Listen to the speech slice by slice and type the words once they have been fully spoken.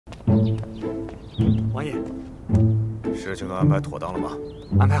王爷，事情安排妥当了吗？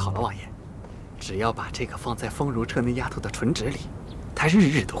安排好了，王爷。只要把这个放在风如彻那丫头的唇纸里，她日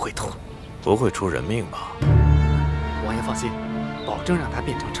日都会吐。不会出人命吧？王爷放心，保证让她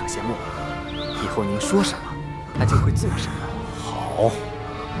变成成仙木。以后您说什么，她就会做什么。好，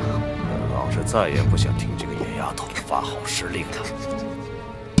老子再也不想听这个野丫头发号施令了。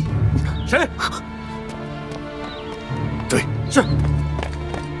谁？对，是。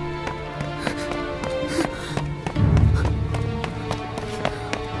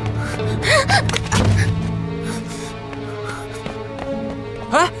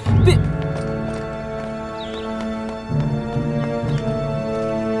哎，别！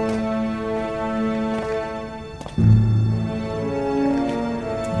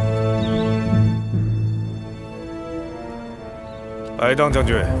白当将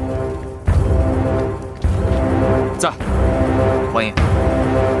军，在，王爷。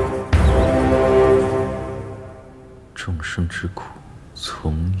众生之苦，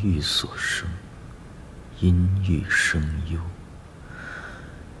从欲所生，因欲生忧，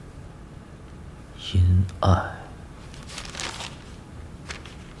因爱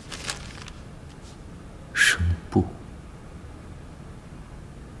生怖。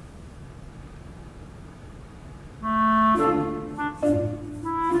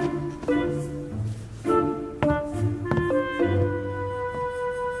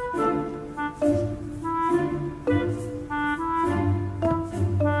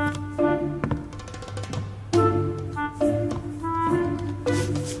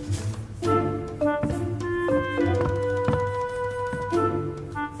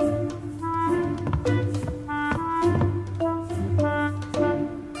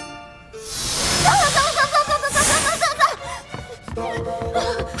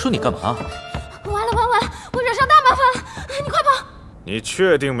说你干嘛？完了，我惹上大麻烦了！你快跑！你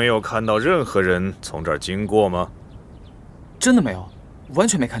确定没有看到任何人从这儿经过吗？真的没有，完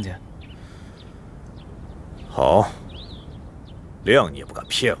全没看见。好，亮你也不敢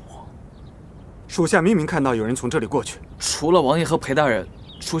骗我。属下明明看到有人从这里过去。除了王爷和裴大人，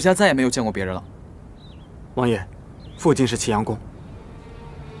属下再也没有见过别人了。王爷，附近是祁阳宫。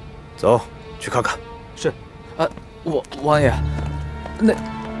走，去看看。是。王爷，那……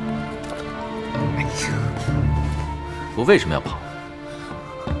我为什么要跑？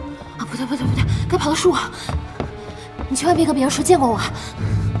啊，不对，该跑的是我。你千万别跟别人说见过我啊！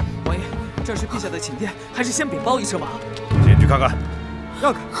王爷，这是陛下的寝殿，还是先禀报一声吧？进去看看。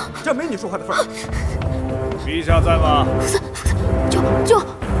让开，这没你说话的份儿。陛下在吗？夫子，救！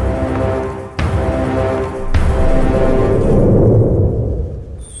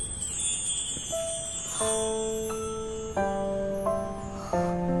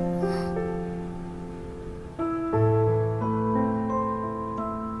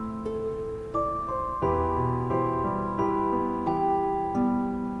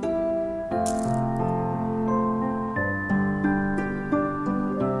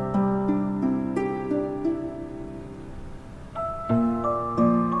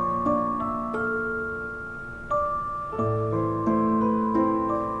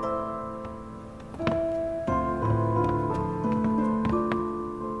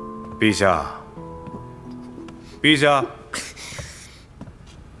陛下，陛下。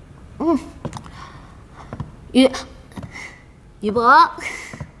雨伯，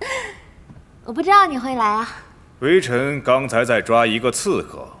我不知道你会来啊。微臣刚才在抓一个刺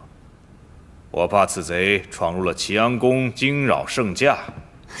客，我怕此贼闯入了祁阳宫，惊扰圣驾，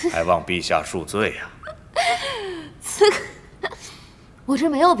还望陛下恕罪呀。刺客，我这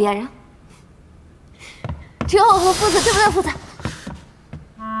没有别人，只有我和夫子，对不对，夫子？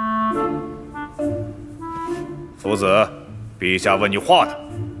夫子，陛下问你话呢。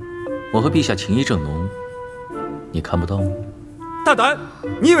我和陛下情谊正浓，你看不到吗？大胆！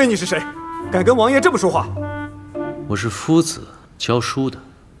你以为你是谁？敢跟王爷这么说话？我是夫子，教书的，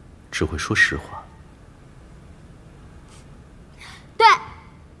只会说实话。对，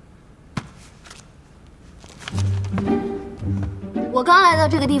我刚来到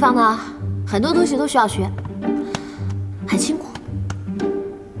这个地方呢，很多东西都需要学，很辛苦。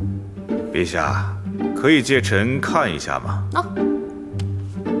陛下，可以借臣看一下吗？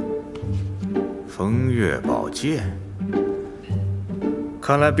风月宝剑，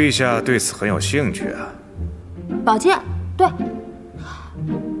看来陛下对此很有兴趣啊。宝剑，对，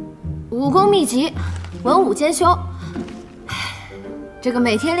武功秘籍，文武兼修。这个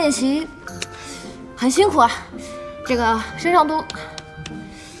每天练习很辛苦啊，这个身上都，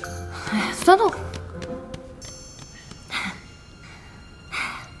酸痛。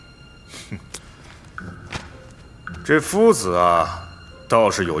这夫子啊，倒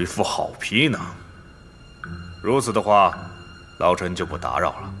是有一副好皮囊。如此的话，老臣就不打扰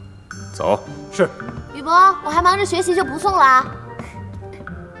了。走。是。宇博，我还忙着学习，就不送了啊。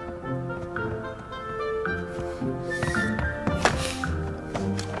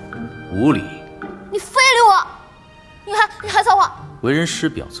无礼！你非礼我！你还撒谎！为人师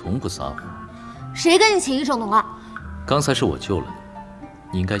表，从不撒谎。谁跟你情义重浓了？刚才是我救了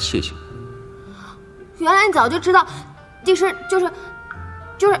你，你应该谢谢我。原来你早就知道，帝师就是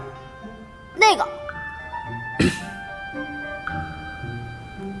那个。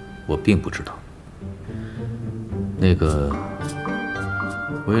我并不知道，那个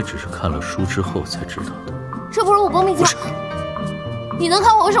我也只是看了书之后才知道的。这不是武功秘籍吗？不是。你能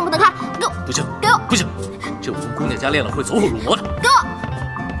看，我为什么不能看？给我！不行，给我！不行，这武功姑娘家练了会走火入魔的。给我！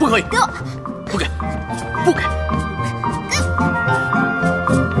不可以！给我！不给！不给！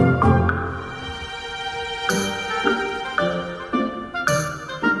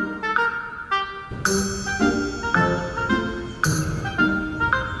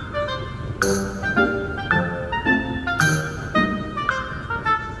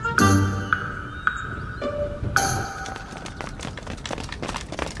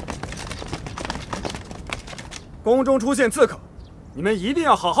宫中出现刺客，你们一定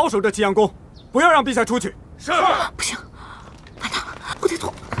要好好守着祁阳宫，不要让陛下出去。是。不行，完蛋了，我得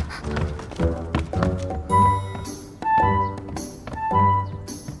躲。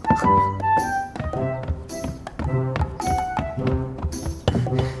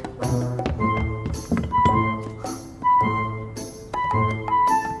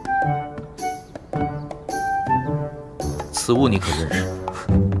此物你可认识？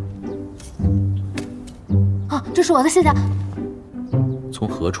啊，这是我的谢家。从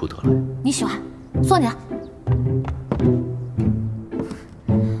何处得来？你喜欢，送你了。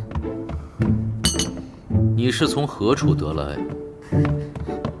你是从何处得来？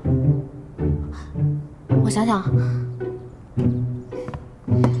我想想，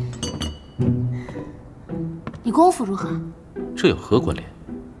你功夫如何？这有何关联？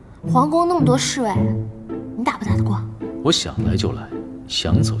皇宫那么多侍卫，你打不打得过？我想来就来，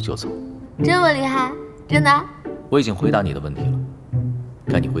想走就走。这么厉害？真的？我已经回答你的问题了，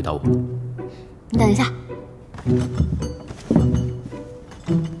该你回答我了。你等一下。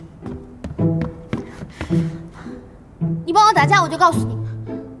你帮我打架，我就告诉你，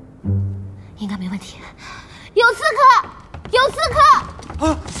应该没问题。有刺客！有刺客！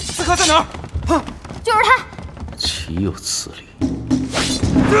啊！刺客在哪儿？啊！就是他。岂有此理！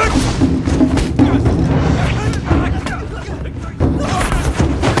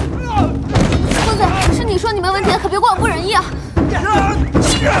公子，是你说你没问题，可别怪我不仁义啊！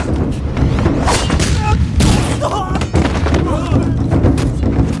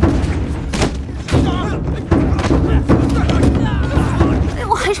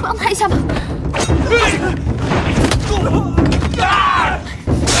我还是帮他一下吧。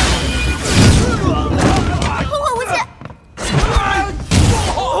后会无期。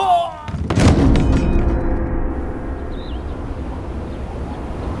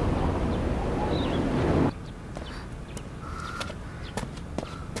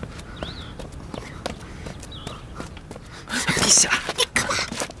陛下，你干嘛？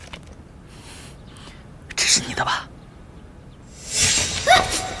这是你的吧？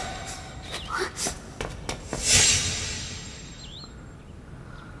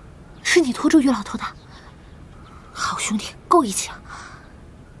是你拖住于老头的，好兄弟，够义气啊！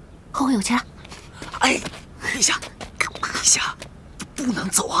后会有期了。哎，陛下，陛下，不能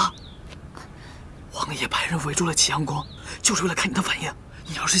走啊！王爷派人围住了祁阳宫，就是为了看你的反应。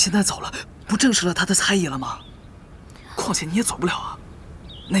你要是现在走了，不证实了他的猜疑了吗？况且你也走不了啊！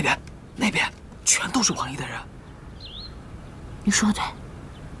那边全都是王爷的人。你说的对，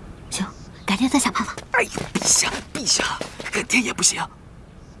行，改天再想办法。哎呦，陛下，改天也不行。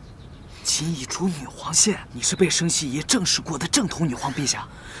秦已主女皇县，你是被生皙爷正视过的正统女皇陛下。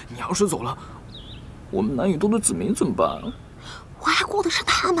你要是走了，我们南雨都的子民怎么办啊？我还顾得上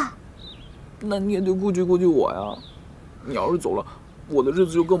他们？那你也得顾及顾及我呀。你要是走了，我的日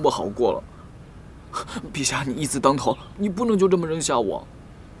子就更不好过了。陛下，你义字当头，你不能就这么扔下我。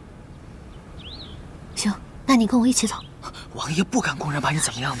行，那你跟我一起走。王爷不敢公然把你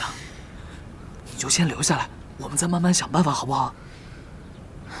怎么样的，你就先留下来，我们再慢慢想办法，好不好？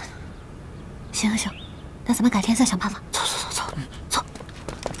行，那咱们改天再想办法。走。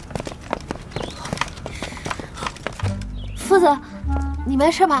夫子，你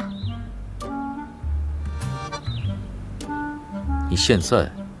没事吧？你现在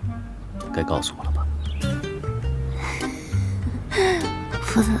该告诉我了吧？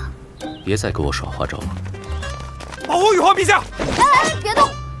夫子，别再给我耍花招了。保护玉皇陛下！哎，别动，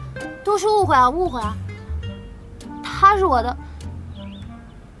都是误会啊，误会啊。他是我的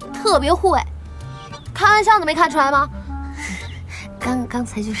特别护卫，开玩笑的没看出来吗？刚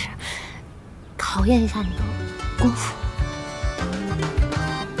才就是考验一下你的功夫。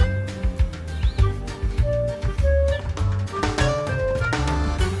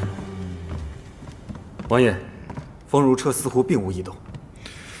王爷，风如车似乎并无异动。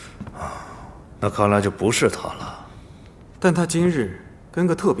那看来就不是他了。但他今日跟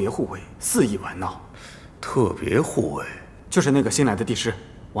个特别护卫肆意玩闹。特别护卫就是那个新来的帝师，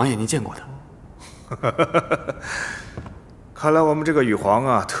王爷您见过的。看来我们这个羽皇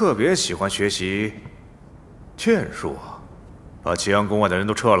啊，特别喜欢学习剑术啊！把祁阳宫外的人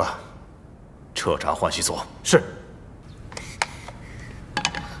都撤了，彻查换习所。是。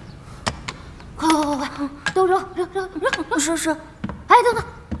快，都扔！是。哎，等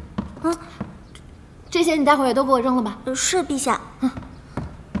等，这些你待会儿也都给我扔了吧？是陛下。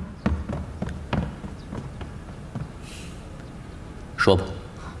说吧，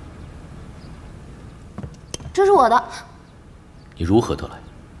这是我的。你如何得来？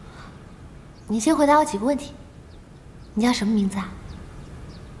你先回答我几个问题。你叫什么名字啊？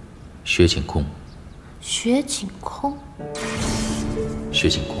薛景空。薛景空。薛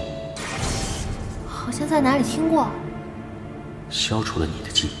景空。好像在哪里听过。消除了你的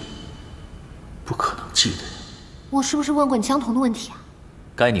记忆，不可能记得人。我是不是问过你相同的问题啊？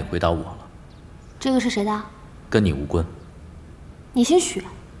该你回答我了。这个是谁的？跟你无关。你姓许，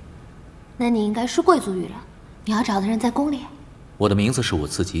那你应该是贵族羽人。你要找的人在宫里。我的名字是我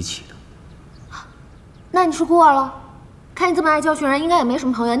自己起的。那你是孤儿了？看你这么爱教训人，应该也没什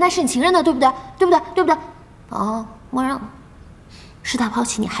么朋友。那是你情人的，对不对？对不对？哦，默认了。是他抛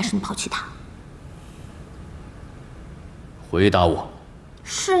弃你，还是你抛弃他？回答我。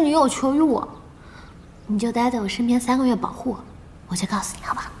是你有求于我，你就待在我身边3个月保护我，我就告诉你，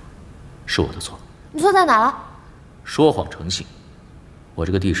好吧？是我的错。你错在哪了？说谎成性，我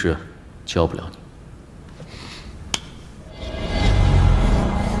这个帝师教不了你。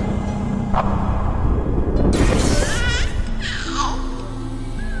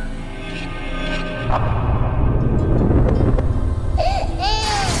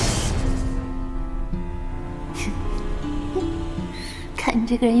看你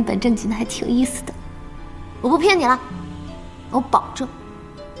这个人一本正经的，还挺有意思的。我不骗你了，我保证，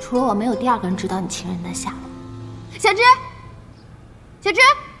除了我，没有第2个人知道你情人的下落。小芝，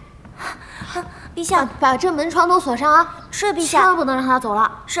陛下，把这门窗都锁上啊！是陛下，千万不能让他走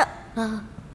了。是。